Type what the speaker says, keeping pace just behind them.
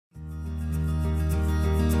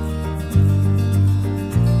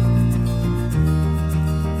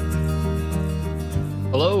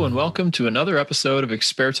and welcome to another episode of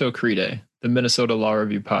Experto Crede, the Minnesota Law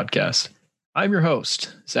Review podcast. I'm your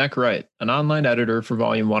host, Zach Wright, an online editor for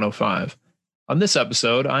Volume 105. On this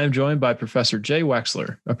episode, I am joined by Professor Jay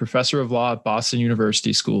Wexler, a professor of law at Boston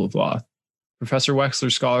University School of Law. Professor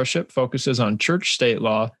Wexler's scholarship focuses on church-state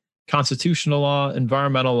law, constitutional law,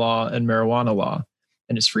 environmental law, and marijuana law.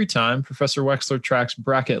 In his free time, Professor Wexler tracks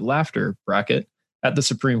laughter at the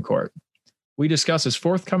Supreme Court. We discuss his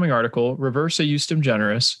forthcoming article, Reversa Justum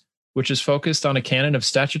Generis, which is focused on a canon of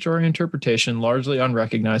statutory interpretation largely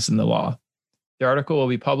unrecognized in the law. The article will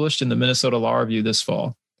be published in the Minnesota Law Review this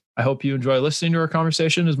fall. I hope you enjoy listening to our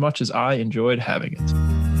conversation as much as I enjoyed having it.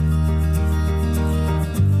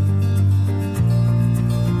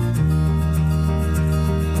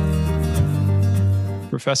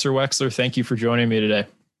 Professor Wexler, thank you for joining me today.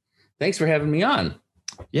 Thanks for having me on.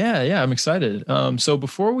 Yeah, I'm excited. So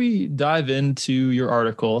before we dive into your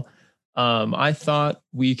article, I thought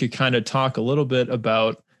we could kind of talk a little bit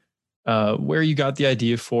about where you got the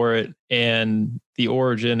idea for it and the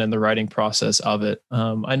origin and the writing process of it.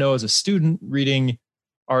 I know as a student reading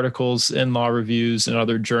articles in law reviews and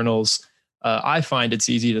other journals, I find it's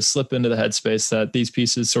easy to slip into the headspace that these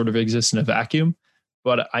pieces sort of exist in a vacuum,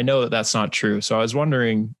 but I know that that's not true. So I was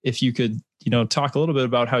wondering if you could, talk a little bit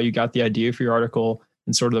about how you got the idea for your article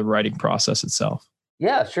and sort of the writing process itself.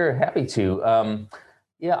 Yeah, sure. Happy to.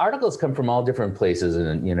 Articles come from all different places,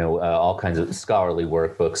 and all kinds of scholarly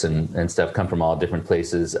workbooks and stuff come from all different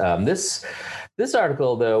places. This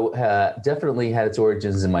article, though, definitely had its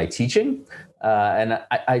origins in my teaching, and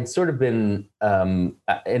I'd sort of been,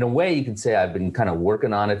 in a way, you could say I've been kind of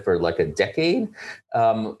working on it for like a decade,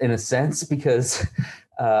 in a sense, because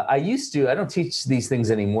I don't teach these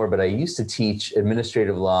things anymore, but I used to teach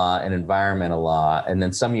administrative law and environmental law. And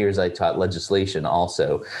then some years I taught legislation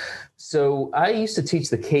also. So I used to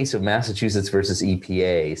teach the case of Massachusetts versus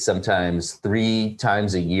EPA, sometimes 3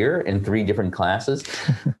 times a year in 3 different classes.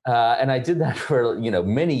 And I did that for,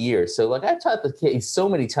 many years. So I taught the case so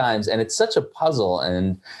many times, and it's such a puzzle,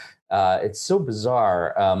 and it's so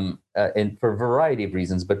bizarre, and for a variety of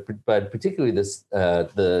reasons, but particularly this,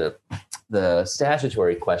 the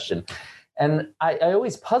statutory question. And I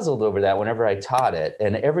always puzzled over that whenever I taught it.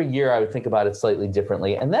 And every year I would think about it slightly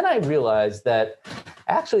differently. And then I realized that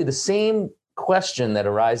actually the same question that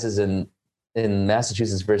arises in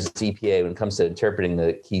Massachusetts versus EPA when it comes to interpreting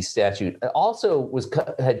the key statute also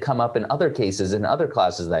had come up in other cases in other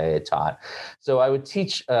classes that I had taught. So I would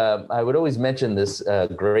teach, I would always mention this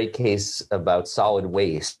great case about solid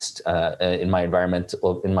waste in my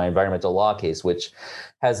environmental law case, which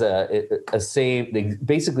has it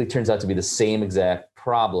basically turns out to be the same exact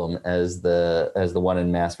problem as the one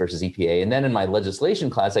in Mass versus EPA. And then in my legislation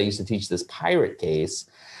class, I used to teach this pirate case,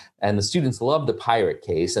 and the students loved the pirate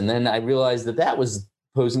case. And then I realized that was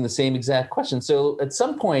posing the same exact question. So at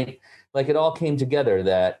some point, it all came together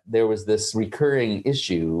that there was this recurring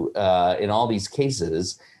issue in all these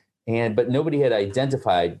cases, but nobody had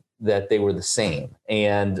identified that they were the same.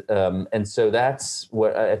 And so that's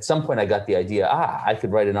what, at some point I got the idea, I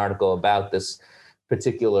could write an article about this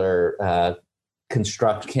particular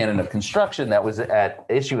canon of construction that was at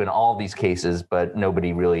issue in all these cases, but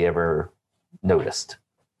nobody really ever noticed.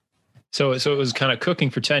 So it was kind of cooking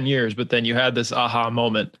for 10 years, but then you had this aha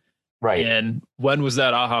moment. Right. And when was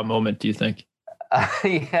that aha moment, do you think?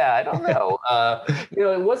 I don't know.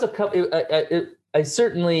 It was a couple. I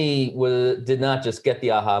certainly did not just get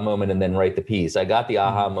the aha moment and then write the piece. I got the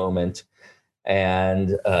aha moment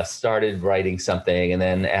and started writing something, and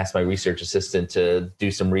then asked my research assistant to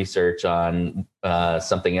do some research on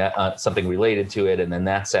something related to it, and then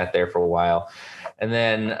that sat there for a while. And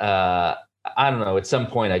then I don't know, at some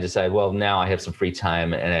point I decided, well, now I have some free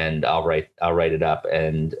time and I'll write it up.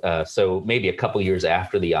 And so maybe a couple years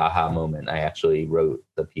after the aha moment, I actually wrote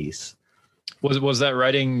the piece. Was that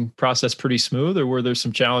writing process pretty smooth, or were there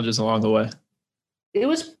some challenges along the way? It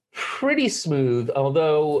was pretty smooth,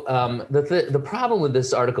 although the problem with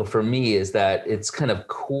this article for me is that its kind of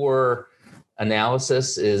core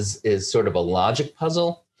analysis is sort of a logic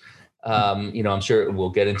puzzle. I'm sure we'll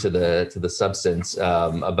get into the substance,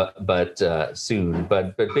 but soon.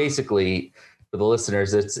 But basically, for the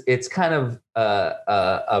listeners, it's kind of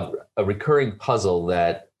a recurring puzzle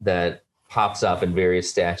that pops up in various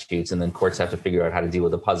statutes, and then courts have to figure out how to deal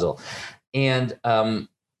with the puzzle. And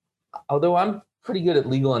although I'm pretty good at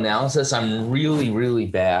legal analysis, I'm really, really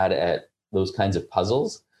bad at those kinds of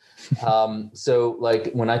puzzles. So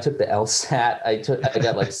like when I took the LSAT, I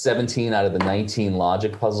got like 17 out of the 19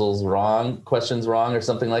 logic questions wrong or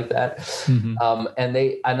something like that. Mm-hmm.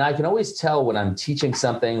 And I can always tell when I'm teaching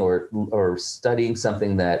something or studying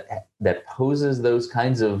something that poses those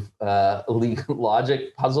kinds of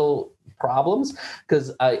logic puzzle problems,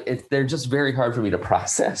 because they're just very hard for me to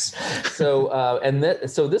process. So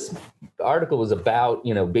so this article was about,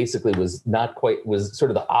 basically was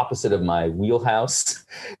sort of the opposite of my wheelhouse.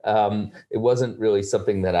 It wasn't really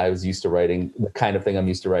something that I was used to writing, the kind of thing I'm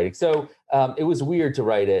used to writing. So it was weird to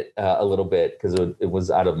write it a little bit because it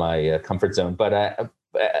was out of my comfort zone. But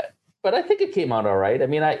I think it came out all right. I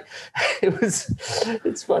mean,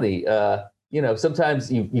 it's funny.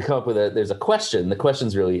 Sometimes you come up with there's a question. The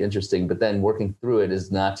question's really interesting, but then working through it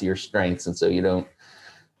is not to your strengths. And so you don't,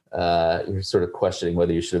 you're sort of questioning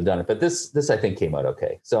whether you should have done it. But this I think came out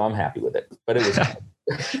okay. So I'm happy with it, but it was.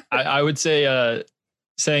 I would say,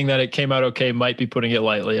 saying that it came out okay might be putting it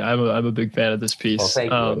lightly. I'm a big fan of this piece. Well,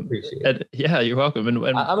 thank you. I appreciate it. Yeah, you're welcome. And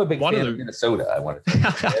I'm a big fan of Minnesota. I want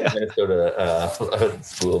to say Minnesota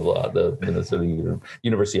School of Law, the Minnesota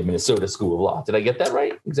University of Minnesota School of Law. Did I get that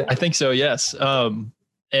right? Exactly. I think so. Yes.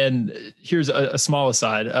 And here's a small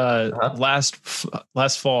aside.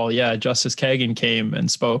 Last fall, Justice Kagan came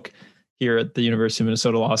and spoke here at the University of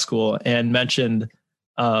Minnesota Law School and mentioned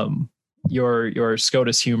your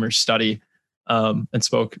SCOTUS humor study. And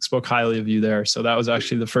spoke highly of you there. So that was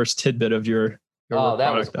actually the first tidbit of your oh,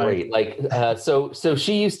 that was great. So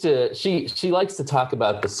she likes to talk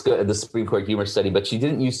about the Supreme Court humor study, but she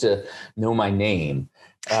didn't used to know my name.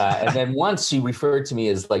 And then once she referred to me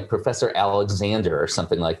as like Professor Alexander or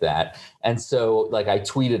something like that. And so like I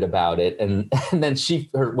tweeted about it, and then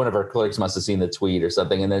one of her clerks must have seen the tweet or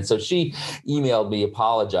something. And then so she emailed me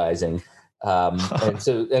apologizing.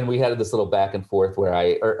 And we had this little back and forth where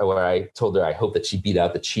I told her I hope that she beat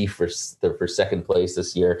out the chief for second place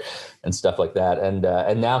this year and stuff like that. And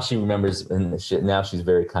now she remembers, and now she's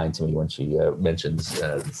very kind to me when she mentions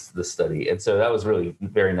the study. And so that was really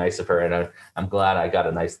very nice of her. And I'm glad I got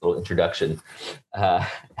a nice little introduction at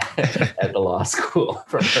the law school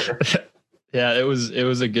from her. Yeah, it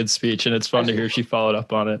was a good speech, and it's fun to hear she followed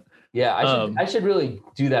up on it. Yeah, I should really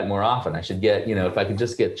do that more often. I should get, if I could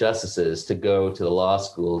just get justices to go to the law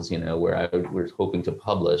schools, where I was hoping to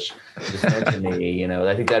publish, just mention me,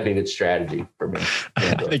 I think that'd be a good strategy for me.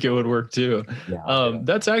 I think it would work too. Yeah,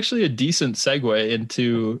 that's actually a decent segue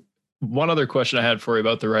into one other question I had for you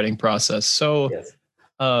about the writing process. So yes.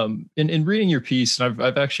 In reading your piece, and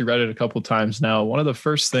I've actually read it a couple of times now, one of the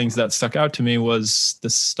first things that stuck out to me was the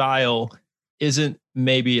style isn't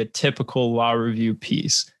maybe a typical law review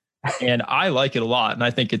piece. And I like it a lot, and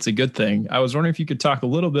I think it's a good thing. I was wondering if you could talk a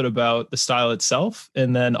little bit about the style itself,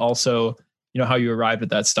 and then also, how you arrived at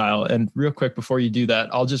that style. And real quick, before you do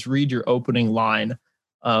that, I'll just read your opening line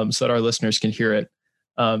so that our listeners can hear it.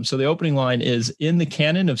 So the opening line is, in the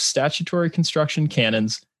canon of statutory construction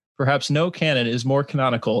canons, perhaps no canon is more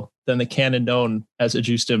canonical than the canon known as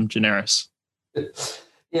Adjustum Generis.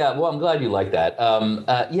 Yeah, well, I'm glad you like that.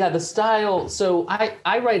 The style. So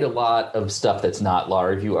I write a lot of stuff that's not law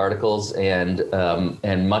review articles, and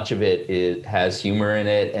much of it has humor in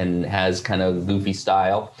it and has kind of goofy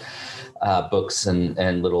style, books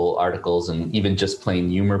and little articles, and even just plain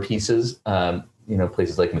humor pieces.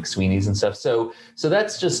 Places like McSweeney's and stuff. So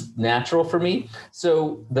that's just natural for me.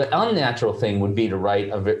 So the unnatural thing would be to write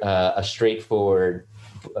a straightforward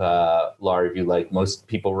law review like most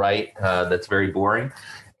people write. That's very boring.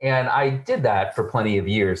 And I did that for plenty of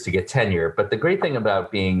years to get tenure. But the great thing about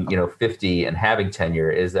being, 50 and having tenure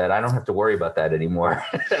is that I don't have to worry about that anymore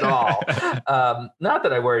at all. Not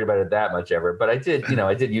that I worried about it that much ever, but I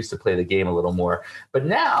did used to play the game a little more. But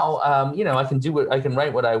now, I can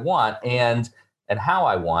write what I want and how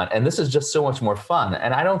I want. And this is just so much more fun.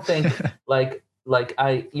 And I don't think it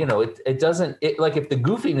doesn't if the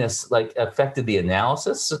goofiness affected the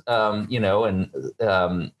analysis,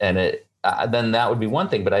 then that would be one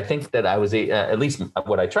thing. But I think that I was at least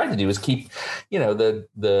what I tried to do is keep,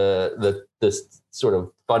 the sort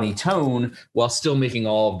of funny tone while still making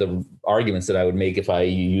all of the arguments that I would make if I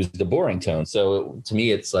used a boring tone. So to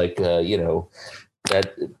me, it's like,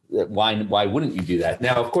 that why wouldn't you do that?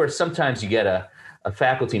 Now, of course, sometimes you get a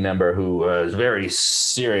faculty member who is very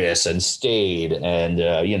serious and staid, and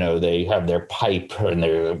they have their pipe and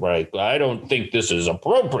they're like, I don't think this is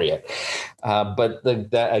appropriate. But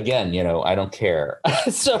again, I don't care.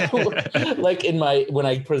 So when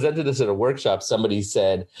I presented this at a workshop, somebody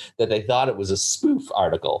said that they thought it was a spoof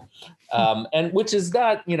article. And which is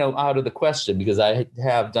not, out of the question, because I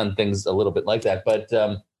have done things a little bit like that. But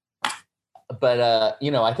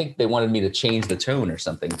I think they wanted me to change the tone or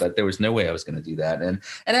something, but there was no way I was going to do that. And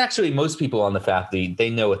actually, most people on the faculty, they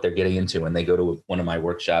know what they're getting into when they go to one of my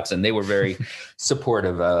workshops, and they were very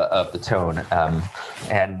supportive of the tone.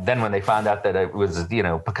 And then when they found out that it was,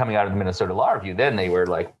 coming out of the Minnesota Law Review, then they were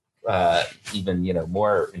like, even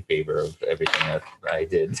more in favor of everything that I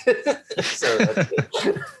did. So that's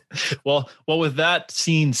good. Well, with that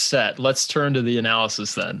scene set, let's turn to the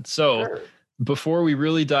analysis then. So Sure. Before we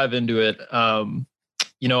really dive into it,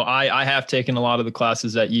 I have taken a lot of the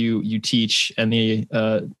classes that you teach, and the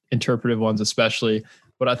interpretive ones especially.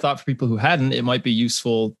 But I thought for people who hadn't, it might be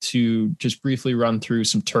useful to just briefly run through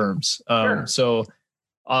some terms. Sure. So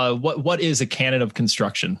what is a canon of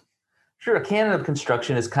construction? Sure. A canon of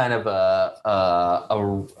construction is kind of a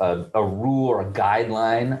rule or a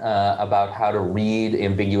guideline about how to read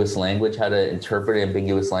ambiguous language, how to interpret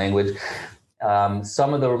ambiguous language.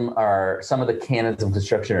 Some of the canons of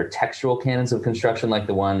construction are textual canons of construction, like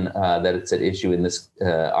the one that it's at issue in this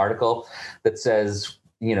article, that says,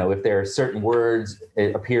 if there are certain words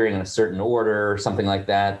appearing in a certain order or something like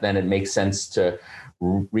that, then it makes sense to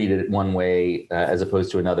read it one way as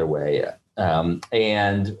opposed to another way. And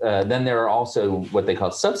then there are also what they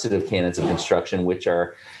call substantive canons of construction, which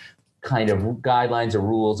are kind of guidelines or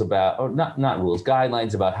rules about, or not rules,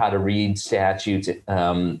 guidelines about how to read statutes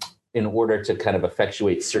in order to kind of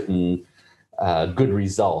effectuate certain good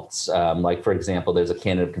results. Like, for example, there's a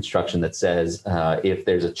canon of construction that says if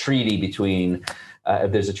there's a treaty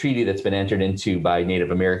that's been entered into by Native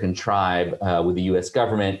American tribe with the U.S.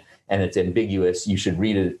 government, and it's ambiguous, you should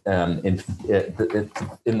read it in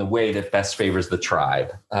the way that best favors the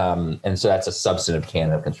tribe. And so that's a substantive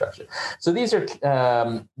canon of construction. So these are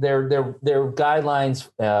they're guidelines,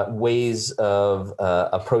 ways of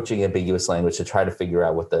approaching ambiguous language to try to figure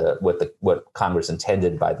out what Congress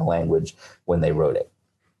intended by the language when they wrote it.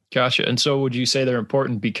 Gotcha. And so would you say they're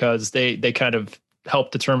important because they kind of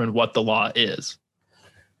help determine what the law is?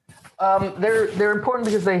 They're important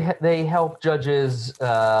because they help judges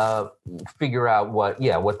figure out what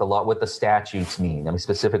the statutes mean. I mean,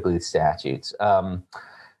 specifically the statutes. And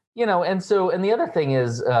the other thing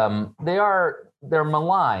is they're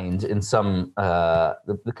maligned in some.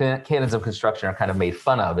 The canons of construction are kind of made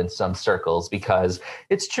fun of in some circles, because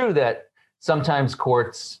it's true that sometimes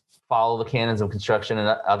courts follow the canons of construction, and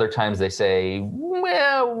other times they say,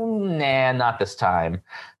 well, nah, not this time.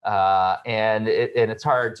 And it's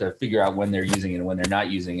hard to figure out when they're using it and when they're not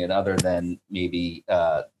using it, other than maybe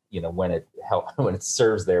when it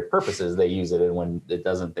serves their purposes, they use it, and when it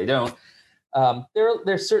doesn't, they don't.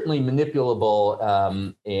 They're certainly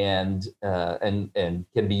manipulable and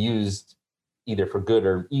can be used either for good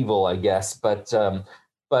or evil, I guess. But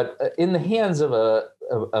in the hands of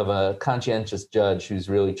a conscientious judge who's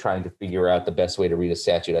really trying to figure out the best way to read a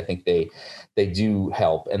statute, I think they do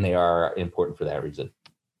help, and they are important for that reason.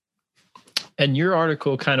 And your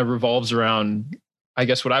article kind of revolves around, I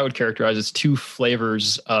guess, what I would characterize as two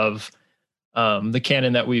flavors of the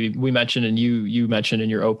canon that we mentioned, and you mentioned in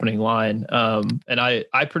your opening line. And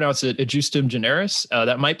I pronounce it adjustum generis.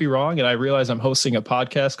 That might be wrong, and I realize I'm hosting a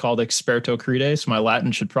podcast called Experto Crede, so my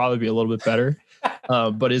Latin should probably be a little bit better.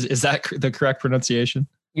 But is that the correct pronunciation?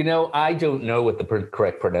 I don't know what the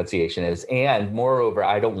correct pronunciation is, and moreover,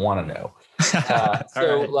 I don't want to know.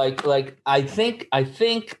 So, right. I think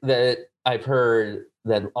that I've heard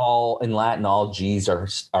that in Latin all G's are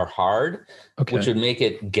hard, okay, which would make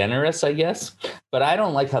it generis, I guess. But I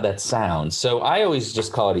don't like how that sounds, so I always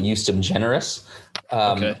just call it a justum generis.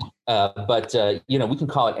 Okay. But we can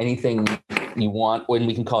call it anything you want. When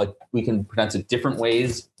we can pronounce it different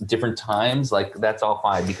ways, different times. Like, that's all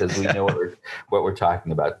fine, because we know what we're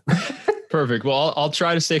talking about. Perfect. Well, I'll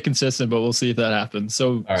try to stay consistent, but we'll see if that happens.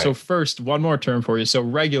 So, right. So first, one more term for you. So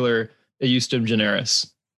regular justum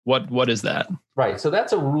generis. What is that? Right. So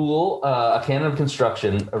that's a rule, a canon of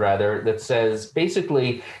construction, rather, that says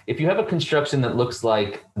basically, if you have a construction that looks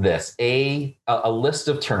like this, a list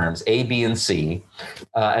of terms, A, B, and C,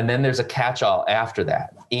 and then there's a catch-all after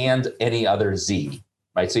that, and any other Z,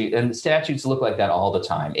 right? So, and statutes look like that all the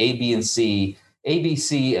time, A, B, and C, A, B,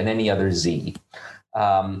 C, and any other Z.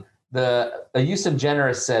 The justum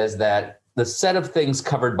generis says that the set of things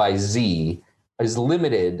covered by Z is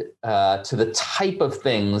limited to the type of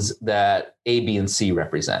things that A, B, and C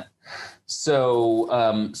represent. So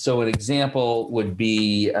an example would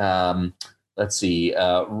be, running,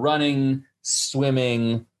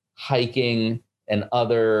 swimming, hiking, and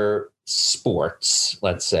other sports,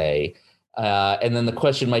 let's say. And then the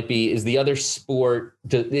question might be, is the other sport,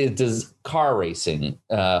 does car racing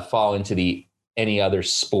fall into the any other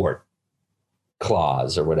sport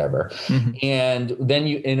clause or whatever. Mm-hmm. And then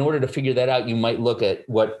in order to figure that out, you might look at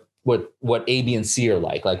what A, B, and C are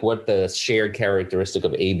like what the shared characteristic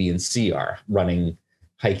of A, B, and C are: running,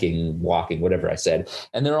 hiking, walking, whatever I said.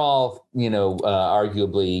 And they're all,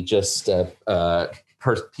 arguably just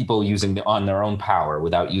people using on their own power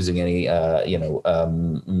without using any,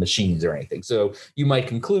 machines or anything. So you might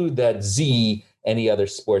conclude that Z, any other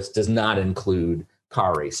sports, does not include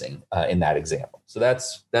car racing in that example. So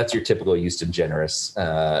that's your typical Euston Generis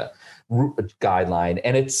guideline,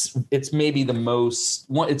 and it's maybe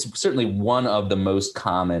it's certainly one of the most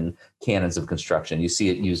common canons of construction. You see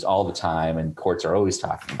it used all the time, and courts are always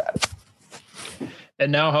talking about it.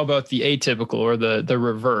 And now, how about the atypical or the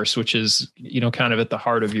reverse, which is kind of at the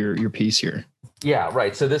heart of your piece here? Yeah,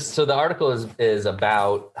 right. So the article is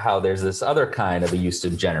about how there's this other kind of a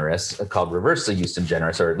Euston Generis called reverse Euston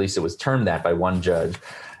Generis, or at least it was termed that by one judge.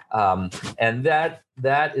 And that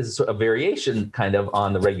is a variation kind of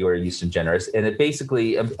on the regular Euston Generis. And it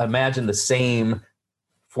basically, imagine the same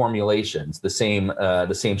formulations, the same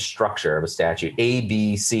structure of a statute: A,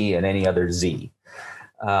 B, C, and any other Z.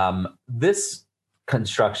 This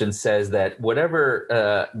construction says that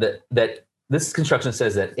this construction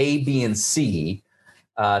says that A, B, and C,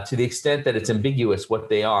 to the extent that it's ambiguous what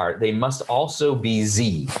they are, they must also be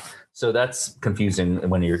Z. So that's confusing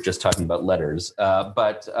when you're just talking about letters.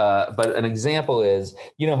 But an example is,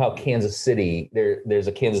 how Kansas City, there's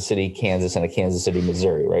a Kansas City, Kansas, and a Kansas City,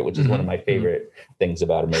 Missouri, right? Which is one of my favorite things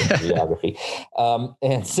about American geography.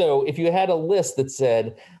 And so if you had a list that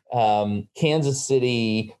said Kansas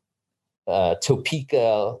City,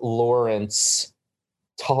 Topeka, Lawrence,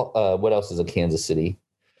 what else is a Kansas City?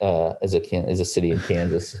 Is a city in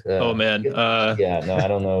Kansas. Oh man. Yeah, no, I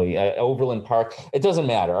don't know. Overland Park. It doesn't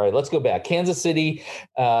matter. All right, let's go back. Kansas City,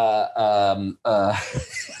 Kansas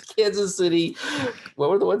City. What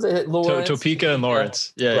were the ones I hit? Lawrence, Topeka and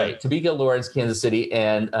Lawrence. Yeah, right. Yeah. Topeka, Lawrence, Kansas City,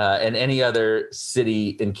 and any other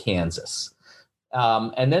city in Kansas.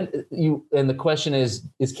 And then the question is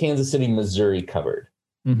Kansas City, Missouri covered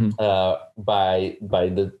by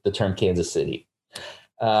the term Kansas City?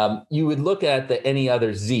 You would look at the any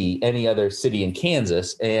other Z, any other city in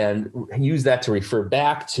Kansas, and use that to refer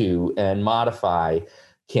back to and modify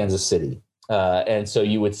Kansas City. And so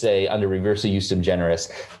you would say under reverse Euston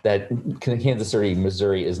Generis that Kansas City,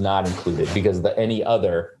 Missouri is not included because any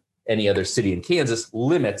other city in Kansas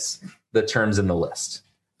limits the terms in the list,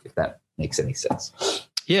 if that makes any sense.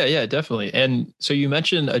 Yeah, definitely. And so you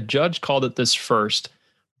mentioned a judge called it this first,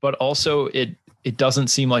 but also it doesn't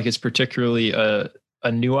seem like it's particularly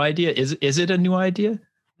a new idea. Is it a new idea?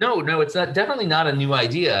 No, it's not. Definitely not a new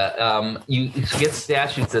idea. You get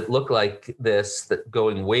statutes that look like this, that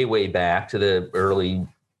going way, way back to the early.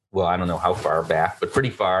 Well, I don't know how far back, but pretty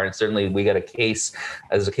far. And certainly, we got a case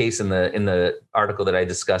in the article that I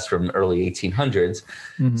discussed from early 1800s.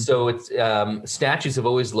 Mm-hmm. So it's statutes have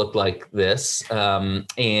always looked like this,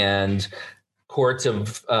 and courts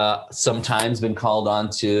have sometimes been called on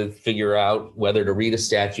to figure out whether to read a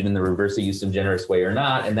statute in the reverse Euston Generis way or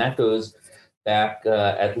not. And that goes back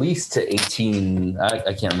at least to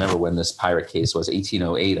I can't remember when this pirate case was,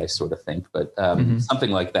 1808, I sort of think, but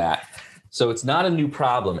something like that. So it's not a new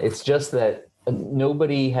problem. It's just that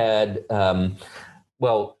nobody had given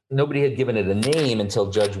it a name until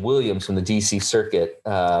Judge Williams from the DC Circuit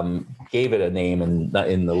gave it a name in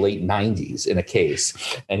the late 90s in a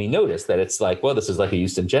case. And he noticed that it's like, well, this is like a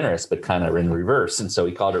Euston Generis, but kind of in reverse. And so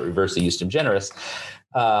he called it reverse Euston Generis.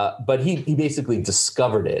 But he basically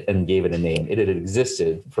discovered it and gave it a name. It had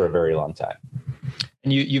existed for a very long time.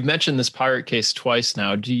 And you've mentioned this pirate case twice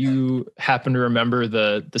now. Do you happen to remember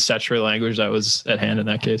the statutory language that was at hand in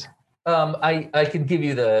that case? I can give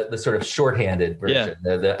you the sort of shorthanded version.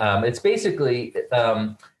 Yeah. It's basically,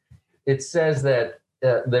 it says that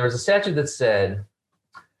there was a statute that said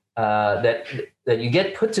that you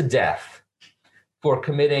get put to death for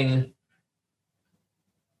committing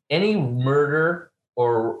any murder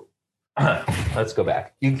or let's go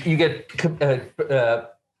back. You get the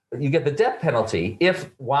death penalty if,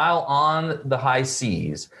 while on the high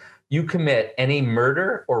seas, you commit any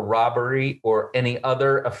murder or robbery or any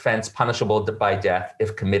other offense punishable by death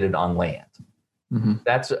if committed on land. Mm-hmm.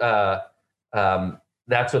 That's what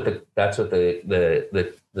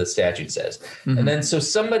the statute says. Mm-hmm. And then so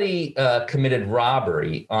somebody committed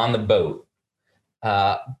robbery on the boat,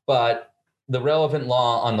 but the relevant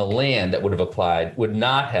law on the land that would have applied would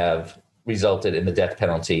not have resulted in the death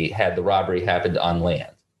penalty had the robbery happened on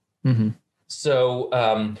land. Mm-hmm. So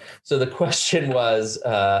the question was,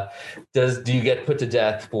 do you get put to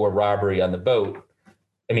death for robbery on the boat?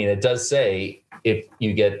 I mean, it does say if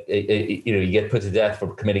you get, you get put to death for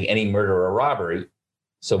committing any murder or robbery.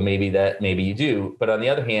 So maybe you do. But on the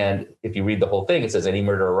other hand, if you read the whole thing, it says any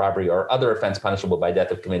murder or robbery or other offense punishable by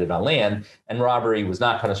death if committed on land. And robbery was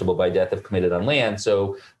not punishable by death if committed on land.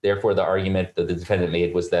 So therefore, the argument that the defendant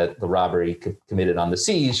made was that the robbery committed on the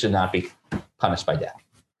seas should not be punished by death.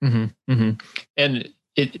 Mm-hmm, mm-hmm. And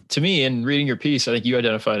to me, in reading your piece, I think you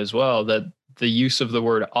identified as well that the use of the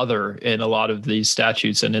word other in a lot of these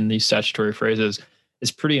statutes and in these statutory phrases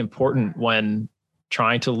is pretty important when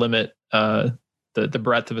trying to limit the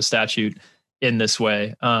breadth of a statute in this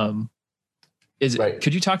way. Right.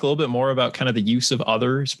 Could you talk a little bit more about kind of the use of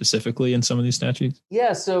other specifically in some of these statutes?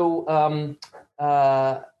 Yeah. So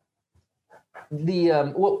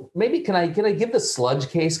well, maybe can I give the sludge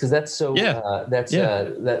case, because that's so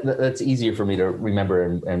that's easier for me to remember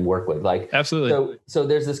and work with. Like, absolutely. So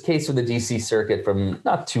there's this case from the DC Circuit from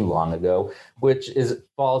not too long ago, which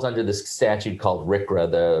falls under this statute called RCRA,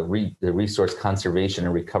 the Resource Conservation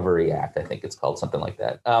and Recovery Act. I think it's called something like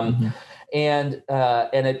that. And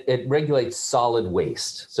it regulates solid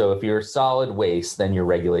waste. So if you're solid waste, then you're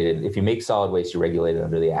regulated. If you make solid waste, you're regulated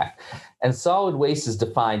under the act. And solid waste is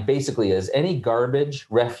defined basically as any garbage,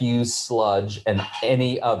 refuse, sludge, and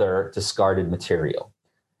any other discarded material.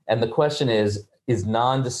 And the question is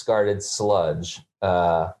non-discarded sludge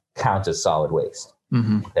count as solid waste?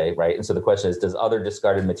 Mm-hmm. Okay, right? And so the question is, does other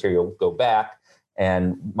discarded material go back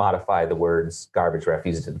and modify the words garbage,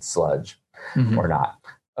 refuse, and sludge, or not?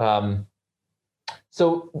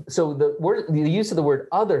 So the use of the word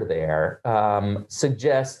other there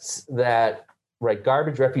suggests that, right,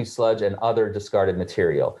 garbage, refuse, sludge, and other discarded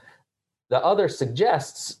material. The other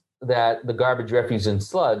suggests that the garbage, refuse, and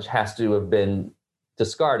sludge has to have been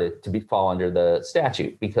discarded to fall under the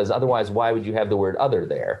statute, because otherwise, why would you have the word other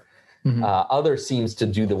there? Mm-hmm. Other seems to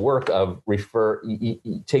do the work of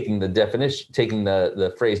taking the definition, taking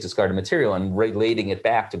the phrase discarded material and relating it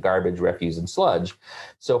back to garbage, refuse, and sludge.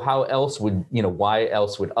 So how else would, why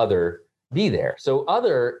else would other be there? So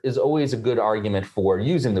other is always a good argument for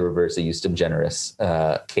using the reversa justum generis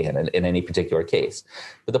canon in any particular case.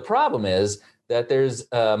 But the problem is that there's,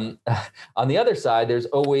 on the other side, there's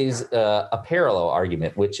always a parallel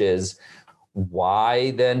argument, which is,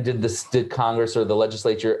 why then did Congress or the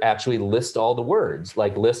legislature actually list all the words,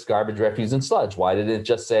 like list garbage, refuse, and sludge? Why didn't it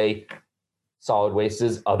just say solid waste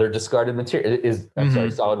is other discarded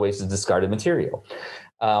material? Solid waste is discarded material.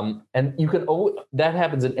 And you can, that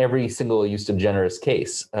happens in every single justum generis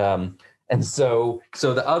case. And so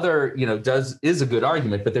the other, is a good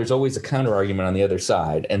argument, but there's always a counter argument on the other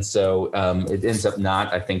side. And so it ends up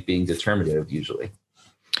not, I think, being determinative usually.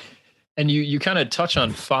 And you kind of touch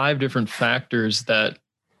on 5 different factors that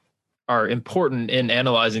are important in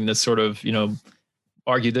analyzing this sort of,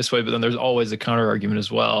 argue this way, but then there's always a counter argument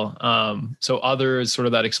as well. So other is sort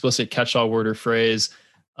of that explicit catch-all word or phrase.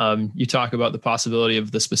 You talk about the possibility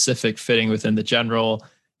of the specific fitting within the general.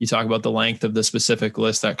 You talk about the length of the specific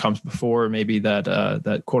list that comes before, maybe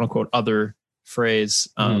that quote unquote other phrase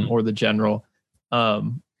or the general.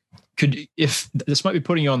 If this might be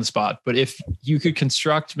putting you on the spot, but if you could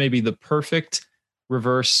construct maybe the perfect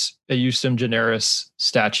reverse justum generis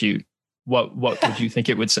statute, what would you think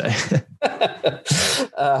it would say?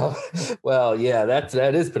 Well, yeah,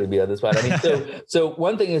 that is putting me on the spot. I mean, so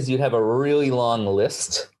one thing is you'd have a really long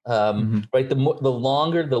list, right? The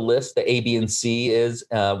longer the list, the A, B, and C is,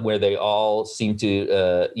 where they all seem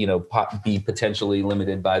to, be potentially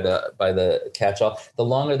limited by the catch-all. The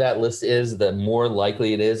longer that list is, the more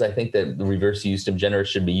likely it is, I think, that the reverse justum generis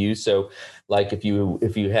should be used. So, like if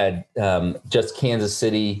you had just Kansas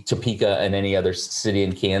City, Topeka, and any other city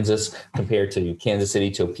in Kansas compared to Kansas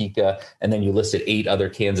City, Topeka, and then you listed 8 other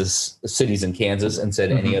Kansas cities in Kansas and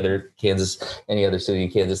said any other city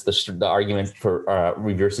in Kansas, the argument for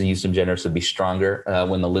reverse justum generis would be stronger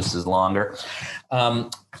when the list is longer.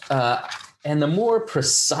 And the more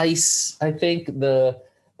precise, I think, the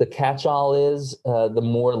catch-all is, the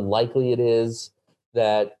more likely it is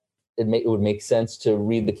that it would make sense to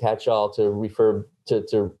read the catch-all to refer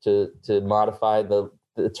to modify the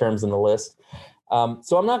terms in the list.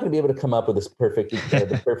 So I'm not going to be able to come up with this perfect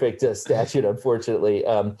statute, unfortunately.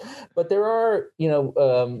 But there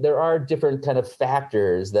are different kind of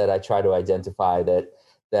factors that I try to identify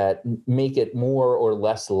that make it more or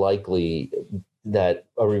less likely that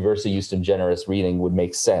a reversa justum generis reading would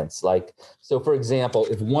make sense. Like, so for example,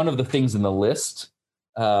 if one of the things in the list,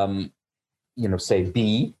 say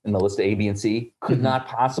B in the list of A, B, and C could not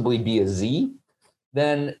possibly be a Z,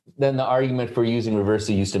 then the argument for using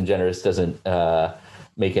reversa justum generis doesn't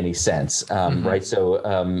make any sense, right?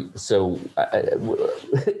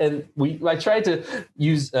 I tried to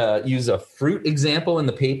use a fruit example in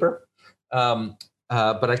the paper,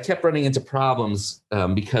 but I kept running into problems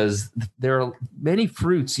because there are many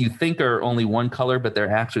fruits you think are only one color, but they're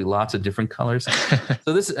actually lots of different colors.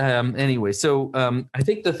 So this anyway. So I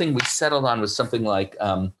think the thing we settled on was something like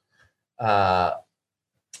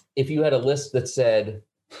if you had a list that said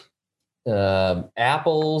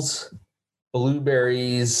apples,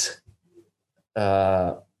 blueberries,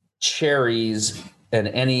 cherries, and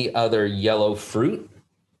any other yellow fruit.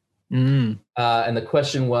 And the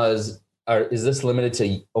question was, is this limited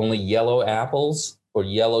to only yellow apples or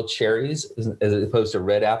yellow cherries as opposed to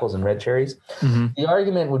red apples and red cherries? The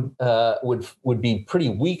argument would be pretty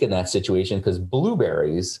weak in that situation because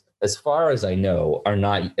blueberries, as far as I know, are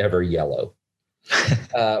not ever yellow.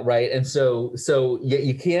 Right. And so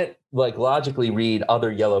you can't like logically read other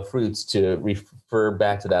yellow fruits to refer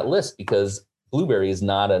back to that list because blueberry is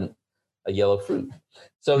not a yellow fruit.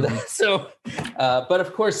 So but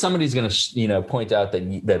of course somebody's going to point out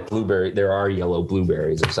that blueberry, there are yellow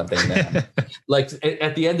blueberries or something. Like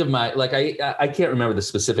at the end of my, like, I can't remember the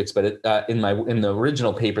specifics, but in the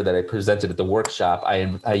original paper that I presented at the workshop,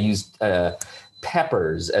 I used,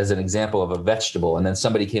 peppers as an example of a vegetable. And then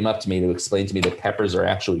somebody came up to me to explain to me that peppers are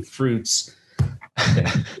actually fruits,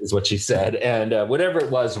 is what she said. And whatever it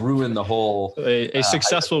was ruined the whole... A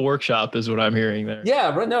successful workshop is what I'm hearing there. Yeah,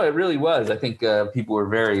 no, it really was. I think people were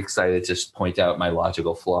very excited to point out my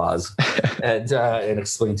logical flaws and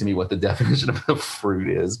explain to me what the definition of a fruit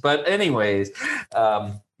is. But anyways,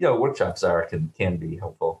 workshops can be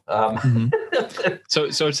helpful.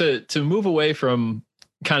 So to move away from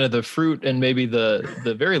kind of the fruit and maybe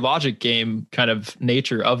the very logic game kind of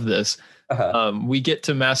nature of this, we get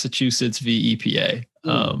to Massachusetts v. EPA,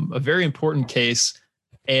 a very important case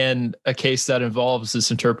and a case that involves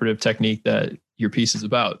this interpretive technique that your piece is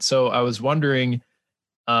about. So I was wondering,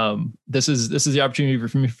 this is the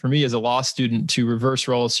opportunity for me as a law student to reverse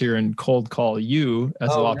roles here and cold call you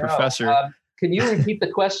as a law professor. Can you repeat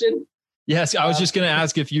the question? Yes, I was just going to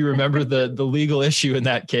ask if you remember the legal issue in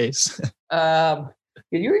that case.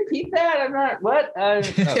 Can you repeat that? I'm not, what?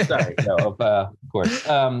 Sorry. No, of course.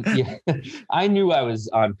 Yeah, I knew I was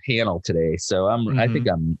on panel today, so I think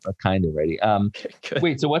I'm kind of ready.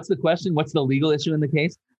 Wait, so what's the question? What's the legal issue in the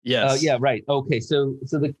case? Yes. Yeah, right. Okay, so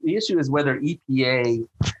the issue is whether EPA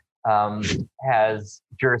has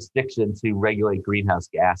jurisdiction to regulate greenhouse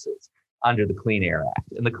gases under the Clean Air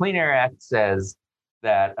Act. And the Clean Air Act says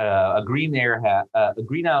that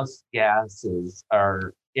greenhouse gases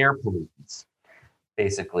are air pollutants,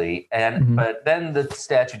 basically. But then the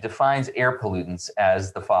statute defines air pollutants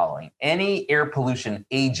as the following: any air pollution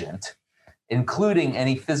agent, including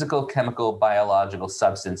any physical, chemical, biological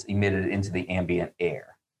substance emitted into the ambient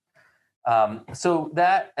air. So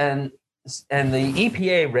that, and the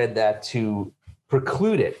EPA read that to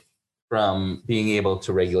preclude it from being able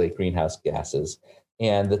to regulate greenhouse gases.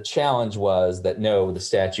 And the challenge was that no, the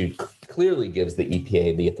statute clearly gives the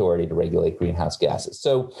EPA the authority to regulate greenhouse gases.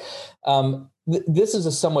 So this is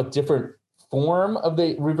a somewhat different form of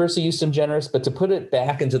the reversa justum generis, but to put it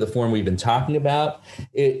back into the form we've been talking about,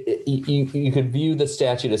 you could view the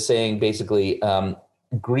statute as saying basically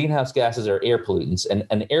greenhouse gases are air pollutants, and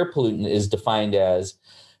an air pollutant is defined as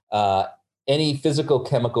any physical,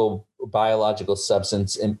 chemical, biological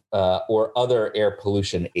substance or other air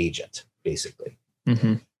pollution agent, basically.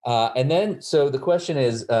 And then, so the question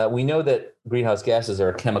is, we know that greenhouse gases are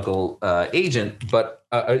a chemical agent, but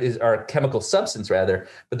are a chemical substance rather.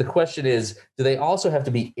 But the question is, do they also have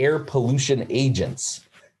to be air pollution agents?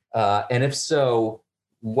 And if so,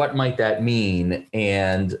 what might that mean?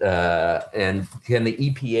 And can the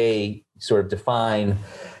EPA sort of define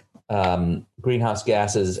greenhouse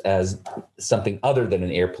gases as something other than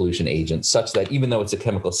an air pollution agent, such that even though it's a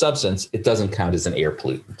chemical substance, it doesn't count as an air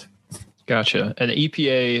pollutant? Gotcha. And the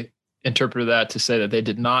EPA interpreted that to say that they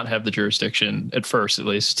did not have the jurisdiction, at first at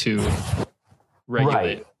least, to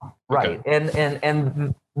regulate. Right. Okay.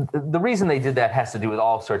 And the reason they did that has to do with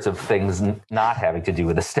all sorts of things not having to do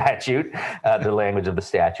with the statute, the language of the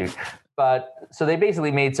statute. But so they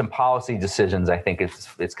basically made some policy decisions. I think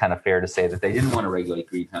it's kind of fair to say that they didn't want to regulate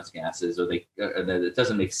greenhouse gases, or that it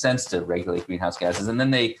doesn't make sense to regulate greenhouse gases. And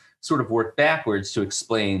then they sort of worked backwards to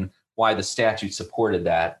explain why the statute supported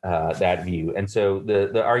that view. And so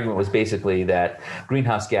the argument was basically that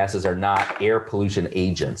greenhouse gases are not air pollution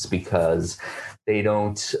agents because they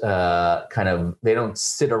don't sit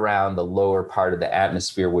around the lower part of the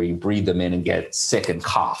atmosphere where you breathe them in and get sick and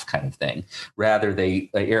cough kind of thing. Rather,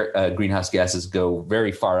 greenhouse gases go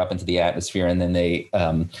very far up into the atmosphere and then they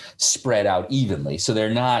spread out evenly. So they're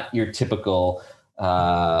not your typical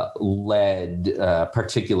lead,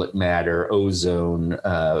 particulate matter, ozone,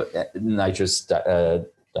 nitrous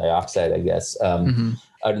dioxide, I guess,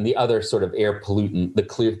 and the other sort of air pollutant, the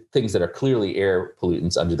clear things that are clearly air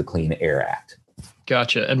pollutants under the Clean Air Act.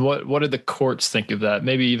 Gotcha. And what did the courts think of that?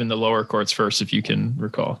 Maybe even the lower courts first, if you can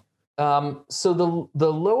recall. So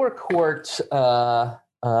the lower court, so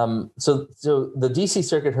the DC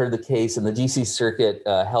Circuit heard the case, and the DC Circuit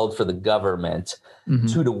held for the government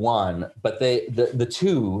 2-1, but the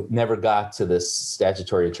two never got to this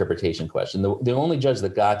statutory interpretation question. The only judge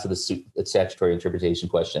that got to the statutory interpretation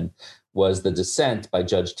question was the dissent by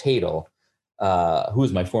Judge Tatel, who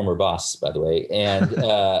is my former boss, by the way,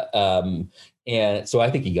 and so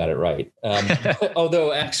I think he got it right.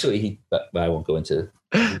 Although actually, I won't go into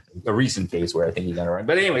a recent case where I think he got it right.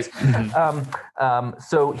 But anyways,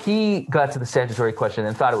 so he got to the statutory question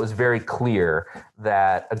and thought it was very clear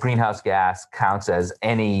that a greenhouse gas counts as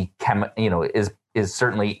any is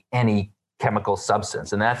certainly any chemical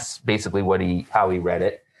substance, and that's basically how he read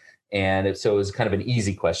it. And so it was kind of an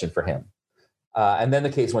easy question for him. And then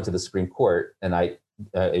the case went to the Supreme Court, and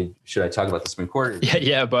should I talk about the Supreme Court?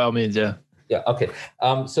 Yeah, by all means, yeah. Yeah. Okay.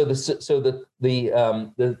 So the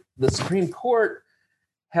Supreme Court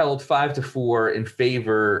held 5-4 in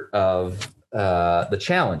favor of the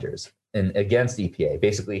challengers and against EPA,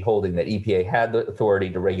 basically holding that EPA had the authority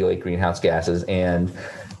to regulate greenhouse gases, and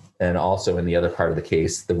also in the other part of the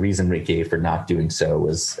case, the reason we gave for not doing so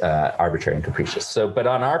was arbitrary and capricious. So, but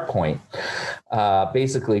on our point,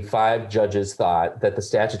 basically 5 judges thought that the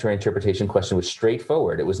statutory interpretation question was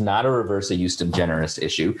straightforward. It was not a reversa justum generis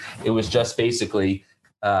issue. It was just basically,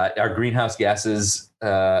 are greenhouse gases,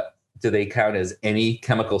 do they count as any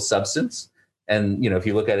chemical substance? And, if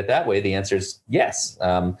you look at it that way, the answer is yes.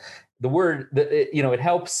 The word, it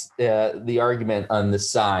helps the argument on the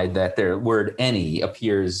side that the word any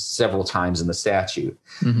appears several times in the statute.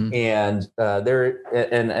 And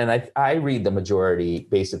I read the majority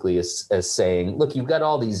basically as saying, look, you've got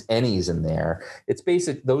all these any's in there. It's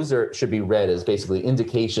basic. Those should be read as basically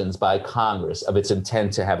indications by Congress of its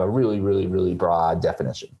intent to have a really, really, really broad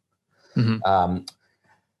definition.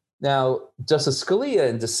 Now, Justice Scalia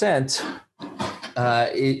in dissent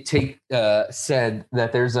said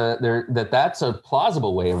that that's a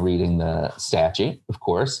plausible way of reading the statute, of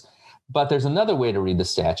course, but there's another way to read the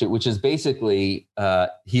statute, which is basically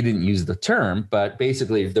he didn't use the term, but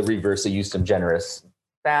basically the reversa justum generis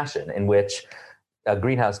fashion, in which a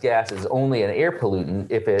greenhouse gas is only an air pollutant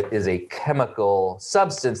if it is a chemical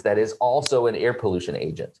substance that is also an air pollution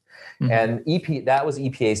agent. And that was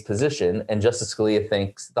EPA's position, and Justice Scalia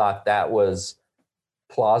thought that was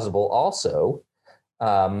plausible also.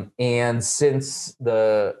 And since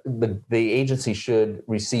the agency should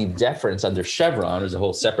receive deference under Chevron, is a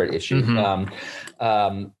whole separate issue,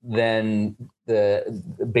 then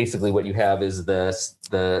basically what you have is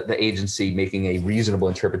the agency making a reasonable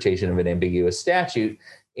interpretation of an ambiguous statute,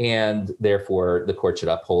 and therefore the court should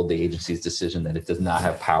uphold the agency's decision that it does not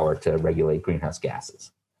have power to regulate greenhouse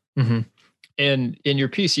gases. And in your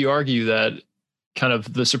piece, you argue that kind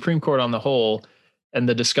of the Supreme Court on the whole, and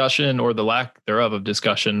the discussion or the lack thereof of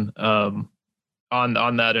discussion on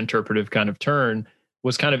that interpretive kind of turn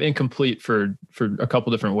was kind of incomplete for a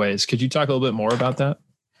couple different ways. Could you talk a little bit more about that?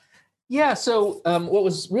 Yeah. So what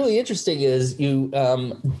was really interesting is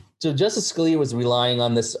so Justice Scalia was relying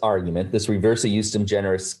on this argument, this reversa justum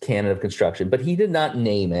generis canon of construction, but he did not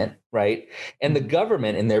name it, right? And the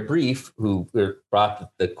government in their brief, who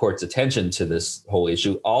brought the court's attention to this whole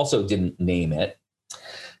issue, also didn't name it.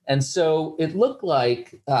 And so it looked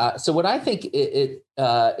like, so what I think it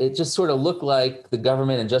just sort of looked like the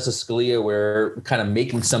government and Justice Scalia were kind of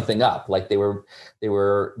making something up, like they were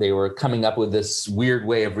coming up with this weird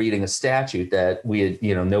way of reading a statute that we had,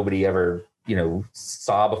 nobody ever,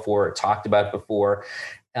 saw before or talked about before,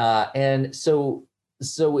 and so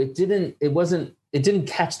it didn't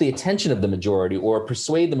catch the attention of the majority or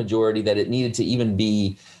persuade the majority that it needed to even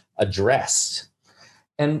be addressed.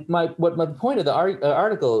 And my point of the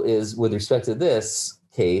article is, with respect to this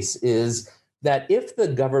case, is that if the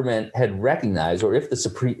government had recognized, or if the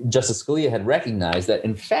Justice Scalia had recognized that,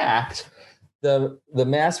 in fact, the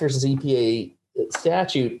Mass versus EPA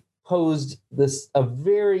statute posed a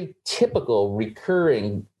very typical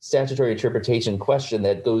recurring statutory interpretation question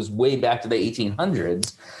that goes way back to the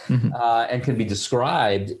 1800s, and can be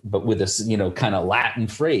described, but with a kind of Latin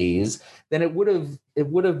phrase, then it would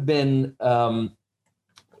have been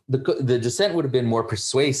the dissent would have been more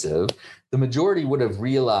persuasive. The majority would have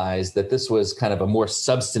realized that this was kind of a more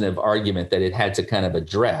substantive argument that it had to kind of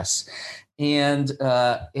address, and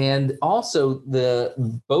also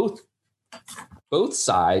both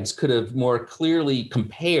sides could have more clearly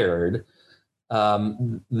compared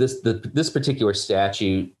this particular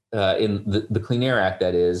statute in the Clean Air Act,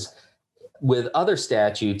 that is, with other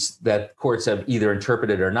statutes that courts have either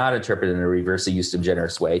interpreted or not interpreted in a reversa justum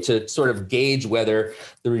generis way, to sort of gauge whether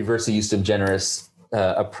the reversa justum generis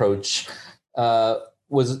approach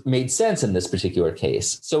made sense in this particular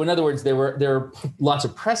case. So in other words, there are lots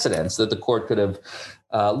of precedents that the court could have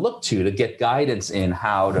looked to get guidance in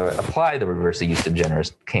how to apply the reversa justum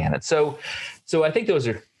generis canon. So I think those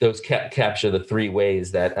capture the three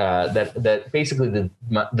ways that basically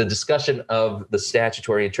the discussion of the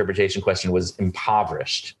statutory interpretation question was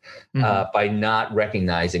impoverished by not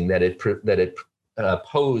recognizing that it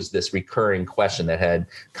posed this recurring question that had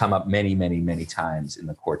come up many, many, many times in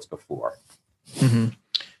the courts before. Mm-hmm.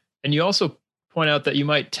 And you also point out that you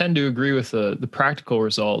might tend to agree with the practical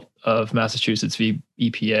result of Massachusetts v.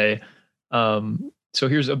 EPA. So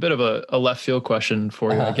here's a bit of a left field question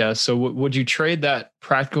for you, I guess. So would you trade that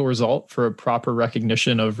practical result for a proper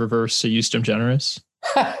recognition of reversa justum generis?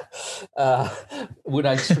 Would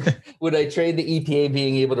I trade the EPA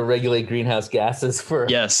being able to regulate greenhouse gases for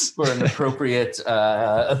an appropriate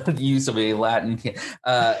use of a Latin?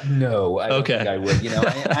 No, I don't think I would.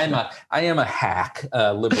 I am a hack,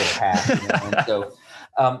 liberal hack. And so.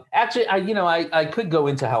 Actually, I could go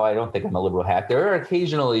into how I don't think I'm a liberal hack. There are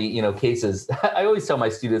occasionally, cases. I always tell my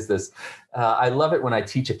students this. I love it when I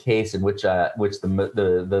teach a case in which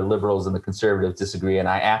the liberals and the conservatives disagree, and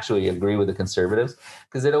I actually agree with the conservatives,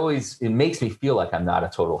 because it makes me feel like I'm not a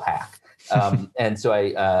total hack. And so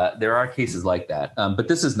there are cases like that, but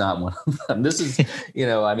this is not one of them. This is,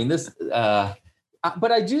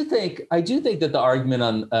 but I do think that the argument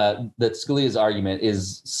on that Scalia's argument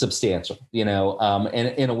is substantial, and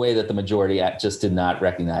in a way that the majority just did not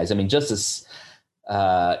recognize. I mean, Justice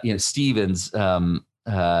Stevens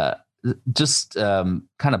just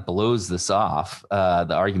kind of blows this off,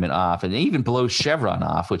 the argument off, and even blows Chevron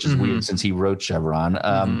off, which is weird since he wrote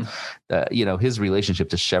Chevron. His relationship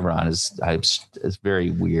to Chevron is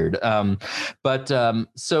very weird.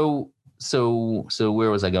 So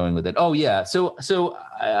where was I going with it? Oh yeah. So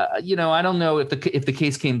I don't know if the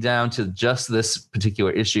case came down to just this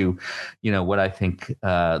particular issue, what I think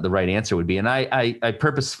the right answer would be. And I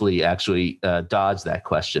purposefully actually dodged that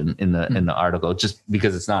question in the article, just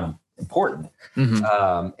because it's not important.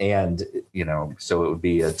 And so it would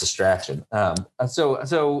be a distraction. So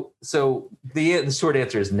the short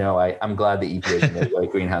answer is no. I'm glad the EPA can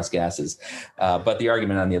regulate greenhouse gases, but the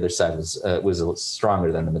argument on the other side was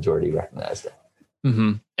stronger than the majority recognized it.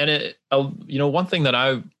 And one thing that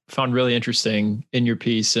I found really interesting in your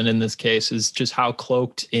piece and in this case is just how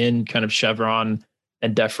cloaked in kind of Chevron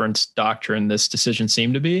and deference doctrine this decision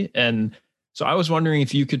seemed to be. And so I was wondering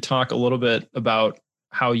if you could talk a little bit about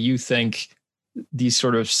how you think these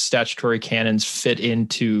sort of statutory canons fit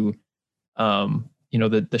into,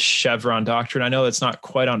 the Chevron doctrine. I know it's not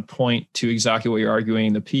quite on point to exactly what you're arguing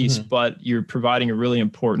in the piece, but you're providing a really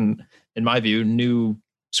important, in my view, new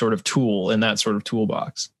sort of tool in that sort of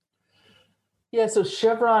toolbox. Yeah, so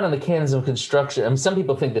Chevron and the canons of construction. I mean, some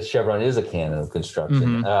people think that Chevron is a canon of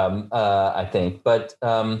construction. I think, but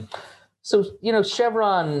Chevron. So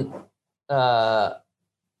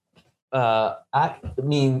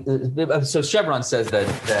Chevron says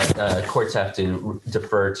that courts have to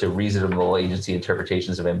defer to reasonable agency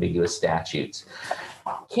interpretations of ambiguous statutes.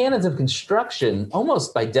 Canons of construction,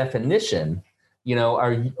 almost by definition,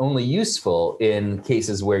 are only useful in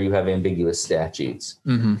cases where you have ambiguous statutes.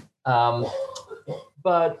 And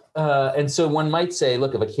so one might say,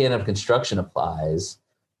 look, if a canon of construction applies,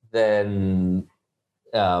 then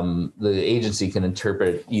the agency can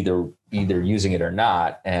interpret either using it or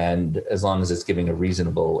not, and as long as it's giving a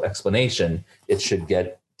reasonable explanation, it should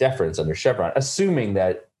get deference under Chevron, assuming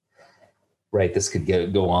that, right, this could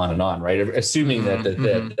go on and on, right? Assuming that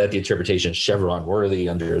the interpretation is Chevron worthy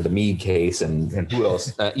under the Meade case and who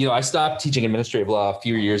else? I stopped teaching administrative law a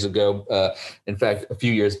few years ago. In fact, a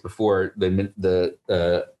few years before the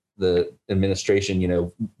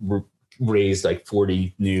administration, raised like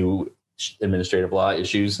 40 new administrative law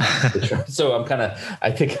issues. So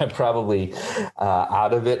I think I'm probably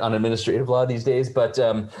out of it on administrative law these days. But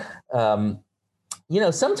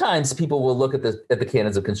sometimes people will look at the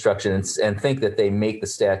canons of construction and think that they make the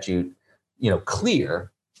statute,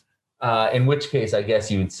 clear. In which case, I guess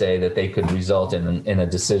you would say that they could result in a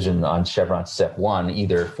decision on Chevron step 1,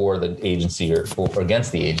 either for the agency or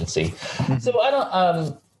against the agency. Mm-hmm. So I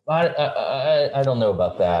don't know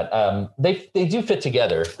about that. They do fit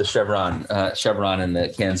together, the Chevron and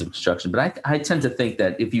the canons of construction. But I tend to think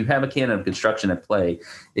that if you have a canon of construction at play,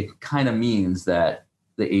 it kind of means that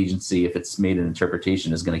the agency, if it's made an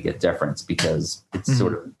interpretation, is going to get deference because it's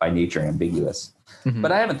sort of by nature ambiguous. Mm-hmm.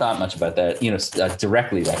 But I haven't thought much about that,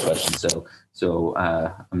 directly that question. So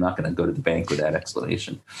I'm not going to go to the bank with that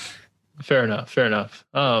explanation. Fair enough.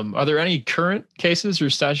 Are there any current cases or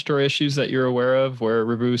statutory issues that you're aware of where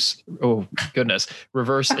reverse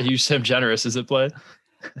use generis is at play?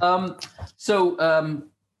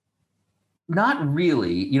 Not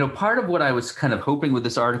really. Part of what I was kind of hoping with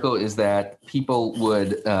this article is that people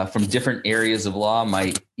would, from different areas of law,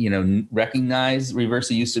 might, recognize reverse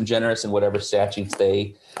justum generis and whatever statutes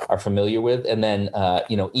they are familiar with, and then,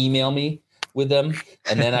 email me with them,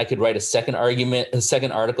 and then I could write a second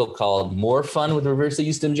article called "More Fun with Reverse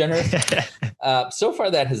Justum Generis." So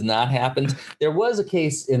far, that has not happened. There was a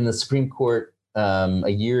case in the Supreme Court a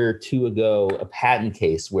year or two ago, a patent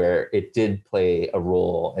case where it did play a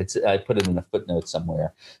role. I put it in a footnote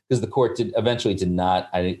somewhere because the court eventually did not.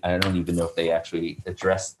 I don't even know if they actually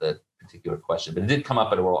addressed the particular question, but it did come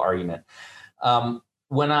up at a oral argument.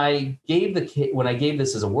 When I gave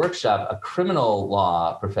this as a workshop, a criminal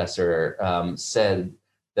law professor said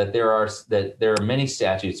that there are many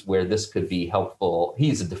statutes where this could be helpful.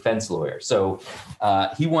 He's a defense lawyer, so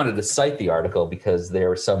he wanted to cite the article because there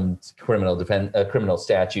were some criminal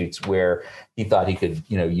statutes where he thought he could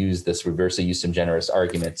use this reverse justum generis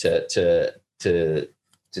argument to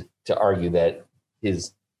argue that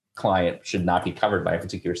his client should not be covered by a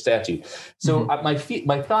particular statute. So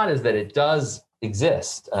my thought is that it does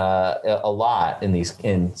exist a lot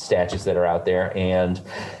in statutes that are out there, and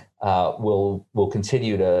will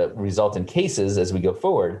continue to result in cases as we go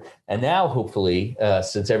forward. And now, hopefully,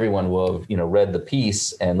 since everyone will have read the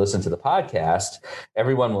piece and listened to the podcast,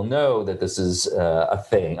 everyone will know that this is a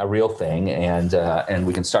real thing, and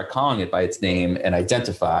we can start calling it by its name and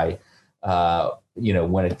identify,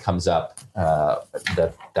 when it comes up,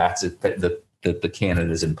 that's it, that the canon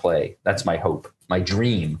is in play. That's my hope, my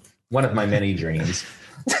dream. One of my many dreams.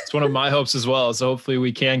 It's one of my hopes as well. So hopefully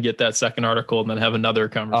we can get that second article and then have another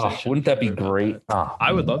conversation. Oh, wouldn't that be great?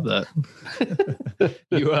 I would love that.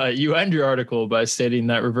 You end your article by stating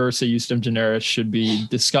that reverse justum generis should be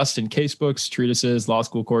discussed in casebooks, treatises, law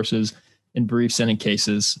school courses, in briefs, and in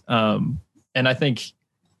cases. And I think,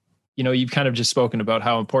 you've kind of just spoken about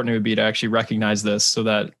how important it would be to actually recognize this so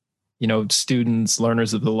that students,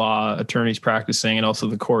 learners of the law, attorneys practicing, and also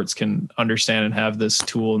the courts can understand and have this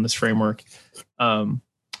tool and this framework.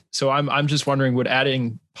 So I'm just wondering, would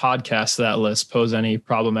adding podcasts to that list pose any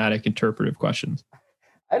problematic interpretive questions?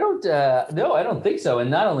 I don't think so. And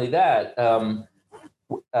not only that,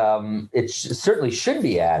 it certainly should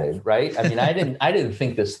be added, right? I mean, I didn't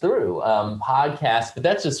think this through. Podcasts, but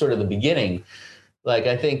that's just sort of the beginning. Like,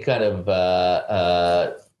 I think kind of,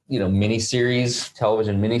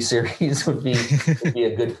 television miniseries would be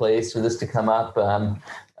a good place for this to come up.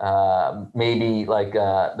 Maybe like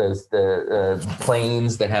the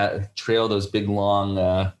planes that trail those big long,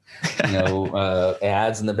 ads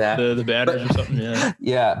in the back. The banners or something. Yeah.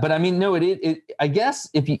 Yeah, but I mean, no. I guess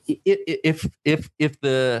if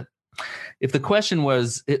the question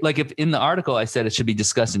was like, if in the article I said it should be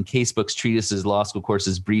discussed in casebooks, treatises, law school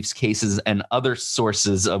courses, briefs, cases, and other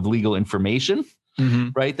sources of legal information. Mm-hmm.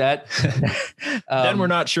 Right. That then we're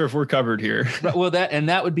not sure if we're covered here. Well,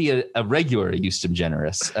 that would be a regular justum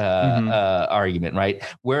generis argument. Right.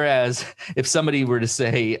 Whereas if somebody were to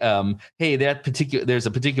say, hey, there's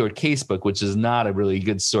a particular casebook, which is not a really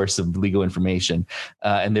good source of legal information,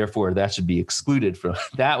 and therefore that should be excluded from,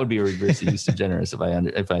 that would be a reverse justum generis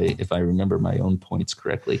if I remember my own points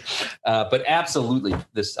correctly. But absolutely,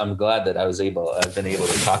 I'm glad that I've been able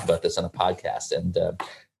to talk about this on a podcast, and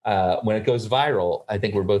when it goes viral, I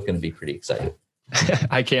think we're both going to be pretty excited.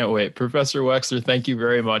 I can't wait. Professor Wexler, thank you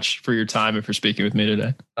very much for your time and for speaking with me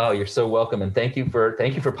today. Oh, you're so welcome. And thank you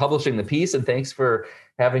for publishing the piece, and thanks for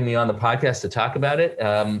having me on the podcast to talk about it.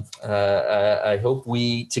 I hope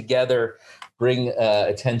we together bring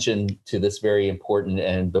attention to this very important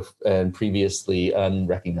and previously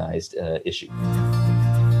unrecognized issue.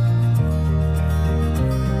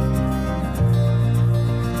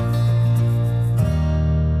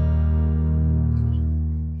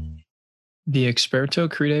 The Experto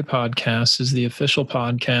Crede podcast is the official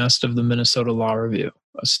podcast of the Minnesota Law Review,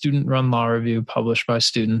 a student-run law review published by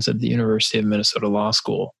students at the University of Minnesota Law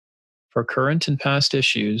School. For current and past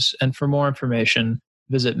issues, and for more information,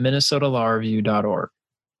 visit minnesotalawreview.org.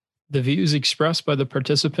 The views expressed by the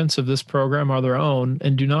participants of this program are their own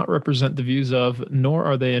and do not represent the views of, nor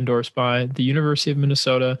are they endorsed by, the University of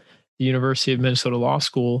Minnesota, the University of Minnesota Law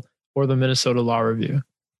School, or the Minnesota Law Review.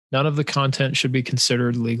 None of the content should be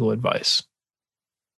considered legal advice.